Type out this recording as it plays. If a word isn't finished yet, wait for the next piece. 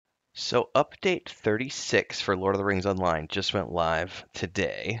So update 36 for Lord of the Rings Online just went live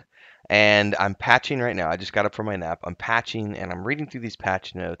today. And I'm patching right now. I just got up from my nap. I'm patching and I'm reading through these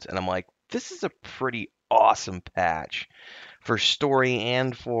patch notes and I'm like, this is a pretty awesome patch for story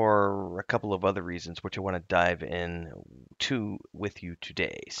and for a couple of other reasons, which I want to dive in to with you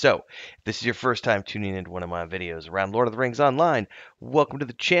today. So, if this is your first time tuning into one of my videos around Lord of the Rings Online, welcome to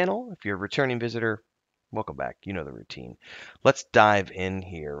the channel. If you're a returning visitor, welcome back. You know the routine. Let's dive in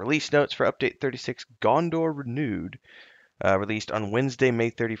here. Release notes for Update 36 Gondor Renewed, released on Wednesday,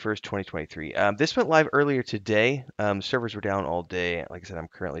 May 31st, 2023. This went live earlier today. Servers were down all day. Like I said, I'm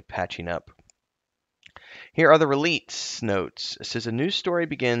currently patching up. Here are the release notes. It says a new story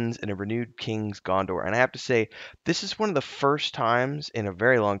begins in a renewed King's Gondor. And I have to say, this is one of the first times in a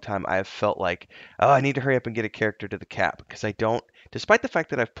very long time I have felt like, oh, I need to hurry up and get a character to the cap. Because I don't, despite the fact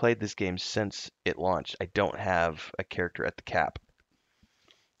that I've played this game since it launched, I don't have a character at the cap.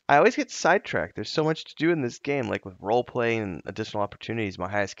 I always get sidetracked. There's so much to do in this game, like with role playing and additional opportunities. My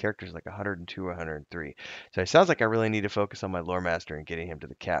highest character is like 102 or 103. So it sounds like I really need to focus on my lore master and getting him to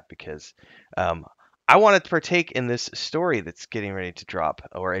the cap because um, I want to partake in this story that's getting ready to drop,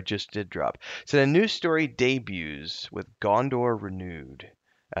 or it just did drop. So the new story debuts with Gondor Renewed.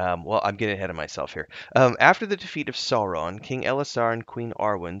 Well, I'm getting ahead of myself here. After the defeat of Sauron, King Elisar and Queen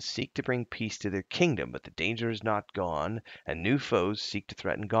Arwen seek to bring peace to their kingdom, but the danger is not gone, and new foes seek to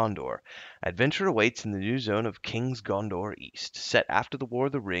threaten Gondor. Adventure awaits in the new zone of King's Gondor East, set after the War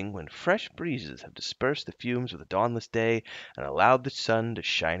of the Ring, when fresh breezes have dispersed the fumes of the dawnless day and allowed the sun to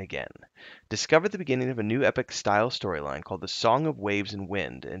shine again. Discover the beginning of a new epic-style storyline called The Song of Waves and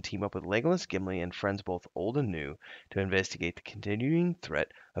Wind, and team up with Legolas, Gimli, and friends both old and new to investigate the continuing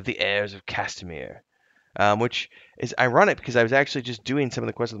threat of the heirs of Castamere. Which is ironic because I was actually just doing some of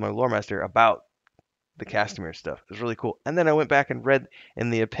the quests with my lore master about the Castamere stuff. It was really cool. And then I went back and read in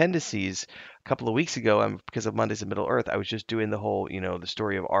the appendices a couple of weeks ago, because of Mondays in Middle Earth, I was just doing the whole, the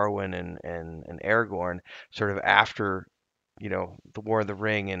story of Arwen and Aragorn sort of after, the War of the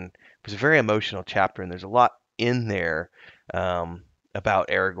Ring. And it was a very emotional chapter. And there's a lot in there about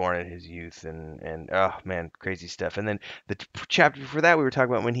Aragorn and his youth and oh man, crazy stuff. And then the chapter before that, we were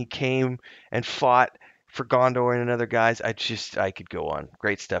talking about when he came and fought for Gondor and other guys. I could go on.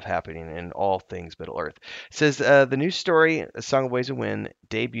 Great stuff happening in all things Middle Earth. It says the new story, A Song of Ways and Wind,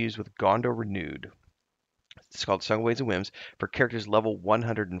 debuts with Gondor Renewed. It's called Song of Ways and Whims for characters level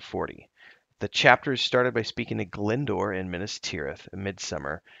 140. The chapter is started by speaking to Glyndor in Minas Tirith,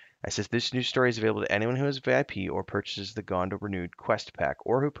 Midsummer. It says this new story is available to anyone who has VIP or purchases the Gondor Renewed quest pack,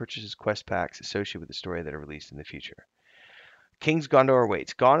 or who purchases quest packs associated with the story that are released in the future. King's Gondor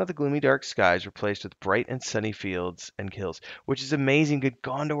awaits. Gone are the gloomy dark skies, replaced with bright and sunny fields and hills, which is amazing. Good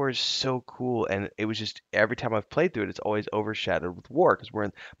Gondor is so cool, and it was just every time I've played through it, it's always overshadowed with war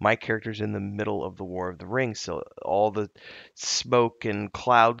because my character's in the middle of the War of the Rings, so all the smoke and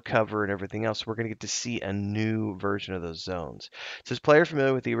cloud cover and everything else. We're gonna get to see a new version of those zones. It says players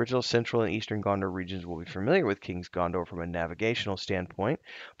familiar with the original Central and Eastern Gondor regions will be familiar with King's Gondor from a navigational standpoint,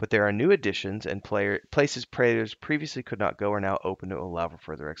 but there are new additions and places players previously could not go are now open to allow for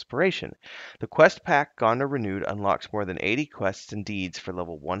further exploration. The quest pack Gondor Renewed unlocks more than 80 quests and deeds for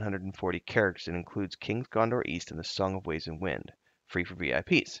level 140 characters and includes King's Gondor East and the Song of Ways and Wind, free for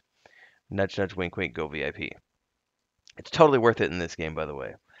VIPs. Nudge, nudge, wink, wink, go VIP. It's totally worth it in this game, by the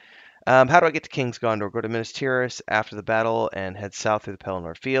way. How do I get to King's Gondor? Go to Minas Tirith after the battle and head south through the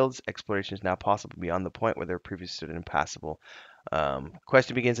Pelennor Fields. Exploration is now possible beyond the point where there previously stood impassable.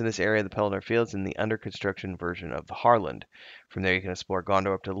 Question begins in this area of the Pelennor Fields in the under construction version of the Harland. From there, you can explore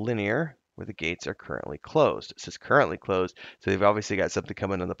Gondor up to Linear, where the gates are currently closed. It says currently closed, so they've obviously got something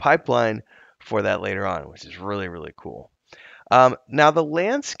coming on the pipeline for that later on, which is really, really cool. Now, the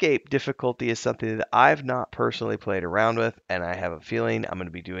landscape difficulty is something that I've not personally played around with, and I have a feeling I'm going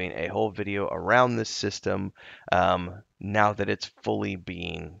to be doing a whole video around this system now that it's fully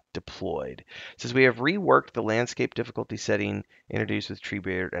being deployed. It says we have reworked the landscape difficulty setting introduced with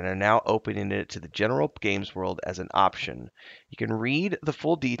Treebeard and are now opening it to the general games world as an option. You can read the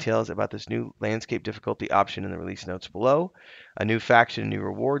full details about this new landscape difficulty option in the release notes below. A new faction and new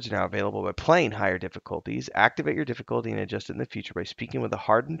rewards are now available by playing higher difficulties. Activate your difficulty and adjust it in the future by speaking with a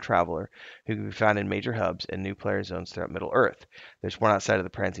hardened traveler who can be found in major hubs and new player zones throughout Middle Earth. There's one outside of the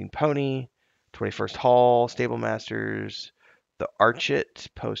Prancing Pony, 21st Hall, Stable Masters, the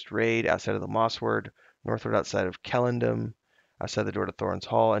Archit, Post Raid, outside of the Mossword, northward outside of Kellendom, outside the door to Thorin's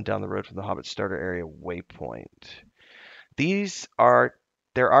Hall, and down the road from the Hobbit starter area Waypoint. These are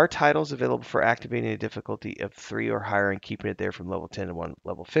There are titles available for activating a difficulty of 3 or higher and keeping it there from level 10 to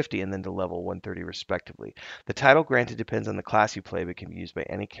level 50 and then to level 130 respectively. The title granted depends on the class you play but can be used by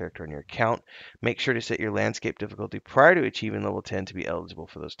any character on your account. Make sure to set your landscape difficulty prior to achieving level 10 to be eligible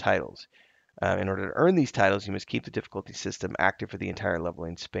for those titles. In order to earn these titles, you must keep the difficulty system active for the entire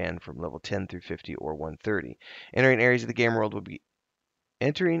leveling span from level 10 through 50 or 130. Entering areas of the game world will be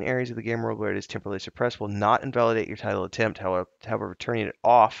Entering areas of the game world where it is temporarily suppressed will not invalidate your title attempt, however, turning it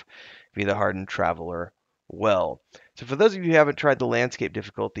off via the hardened traveler will. So for those of you who haven't tried the landscape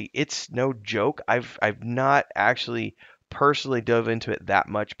difficulty, it's no joke. I've not actually personally dove into it that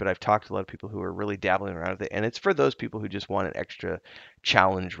much, but I've talked to a lot of people who are really dabbling around with it, and it's for those people who just want an extra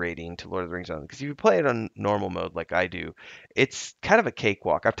challenge rating to Lord of the Rings on. Because if you play it on normal mode like I do, it's kind of a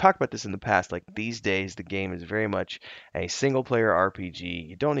cakewalk. I've talked about this in the past. Like these days, the game is very much a single player RPG.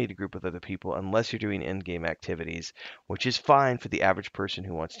 You don't need to group with other people unless you're doing end game activities, which is fine for the average person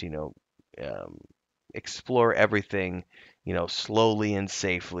who wants to, um, explore everything, slowly and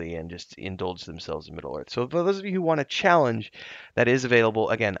safely and just indulge themselves in Middle Earth. So for those of you who want a challenge, that is available.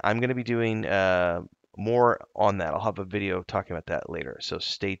 Again, I'm going to be doing more on that. I'll have a video talking about that later, so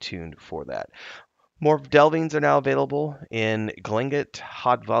stay tuned for that. More delvings are now available in Glengat,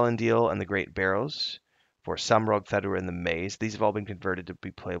 Hod Valendil, and the Great Barrows for Samrog Thedor and the Maze. These have all been converted to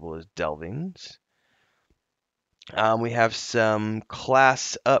be playable as delvings. We have some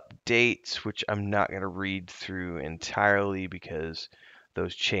class updates, which I'm not going to read through entirely because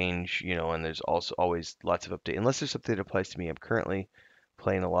those change, and there's also always lots of update. Unless there's something that applies to me, I'm currently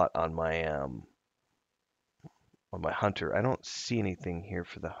playing a lot on my hunter. I don't see anything here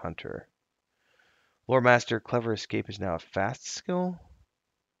for the hunter. Lore Master, Clever Escape is now a fast skill.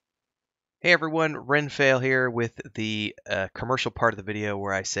 Hey everyone, Renfail here with the commercial part of the video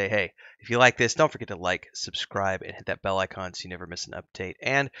where I say, hey, if you like this, don't forget to like, subscribe, and hit that bell icon so you never miss an update.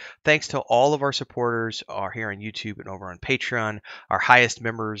 And thanks to all of our supporters here on YouTube and over on Patreon, our highest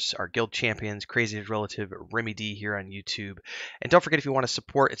members, our guild champions, Crazy's Relative, Remy D here on YouTube. And don't forget, if you want to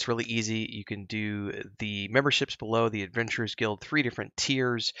support, it's really easy. You can do the memberships below, the Adventurers Guild, 3 different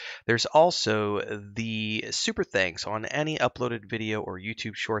tiers. There's also the super thanks on any uploaded video or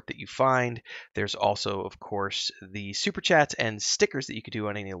YouTube short that you find. There's also, of course, the super chats and stickers that you could do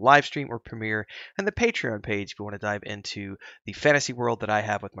on any live stream or premiere, and the Patreon page if you want to dive into the fantasy world that I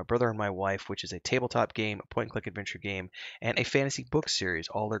have with my brother and my wife, which is a tabletop game, a point-and-click adventure game, and a fantasy book series.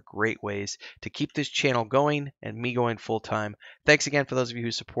 All are great ways to keep this channel going and me going full-time. Thanks again for those of you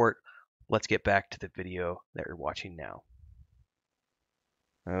who support. Let's get back to the video that you're watching now.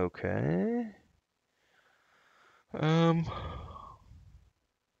 Okay.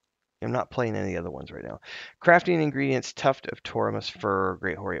 I'm not playing any other ones right now. Crafting ingredients: tuft of Toramus fur,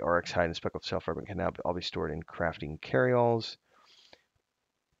 great hoary oryx hide, and speckled self-rubbing can now all be stored in crafting carryalls.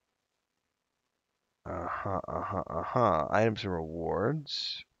 Items and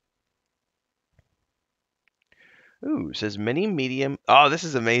rewards. Ooh, says mini medium. Oh, this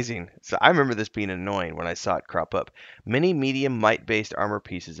is amazing. So I remember this being annoying when I saw it crop up. Mini medium might based armor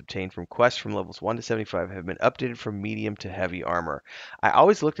pieces obtained from quests from levels 1 to 75 have been updated from medium to heavy armor. I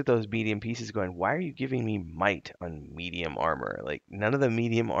always looked at those medium pieces going, why are you giving me might on medium armor? Like none of the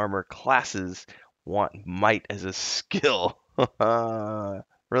medium armor classes want might as a skill.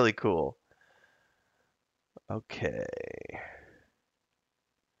 Really cool. Okay.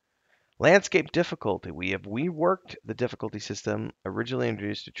 Landscape difficulty. We have reworked the difficulty system originally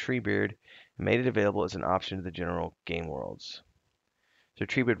introduced to Treebeard and made it available as an option to the general game worlds. So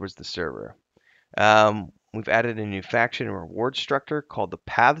Treebeard was the server. We've added a new faction and reward structure called the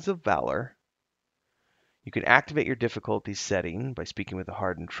Paths of Valor. You can activate your difficulty setting by speaking with a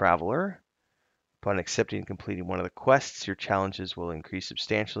hardened traveler. Upon accepting and completing one of the quests, your challenges will increase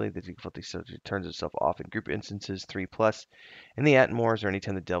substantially. The difficulty turns itself off in group instances 3+, in the Atmores or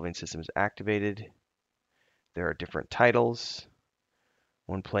anytime the delving system is activated. There are different titles.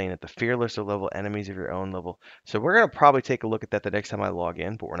 When playing at the fearless or level, enemies of your own level. So we're going to probably take a look at that the next time I log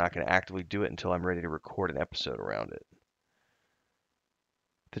in, but we're not going to actively do it until I'm ready to record an episode around it.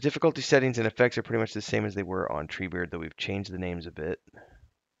 The difficulty settings and effects are pretty much the same as they were on Treebeard, though we've changed the names a bit.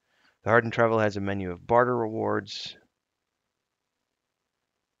 The Hardened Traveler has a menu of barter rewards.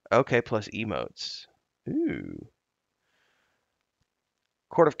 Okay, plus emotes. Ooh.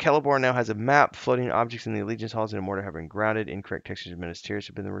 Court of Celeborn now has a map. Floating objects in the Allegiance Halls and Mortar have been grounded. Incorrect textures of Ministerials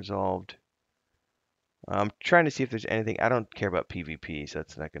have been resolved. I'm trying to see if there's anything. I don't care about PvP, so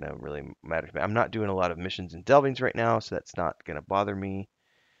that's not going to really matter to me. I'm not doing a lot of missions and delvings right now, so that's not going to bother me.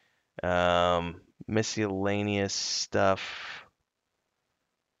 Miscellaneous stuff.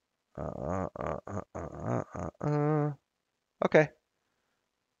 Okay.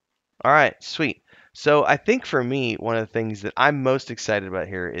 All right, sweet. So I think for me, one of the things that I'm most excited about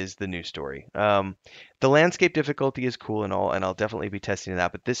here is the new story. The landscape difficulty is cool and all, and I'll definitely be testing it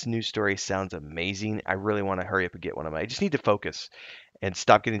out. But this new story sounds amazing. I really want to hurry up and get one of them. I just need to focus and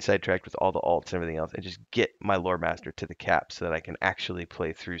stop getting sidetracked with all the alts and everything else, and just get my lore master to the cap so that I can actually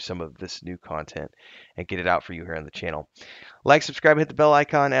play through some of this new content and get it out for you here on the channel. Like, subscribe, hit the bell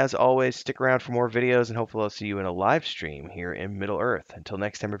icon. As always, stick around for more videos, and hopefully I'll see you in a live stream here in Middle Earth. Until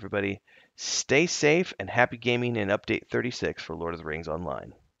next time, everybody, stay safe and happy gaming in Update 36 for Lord of the Rings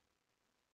Online.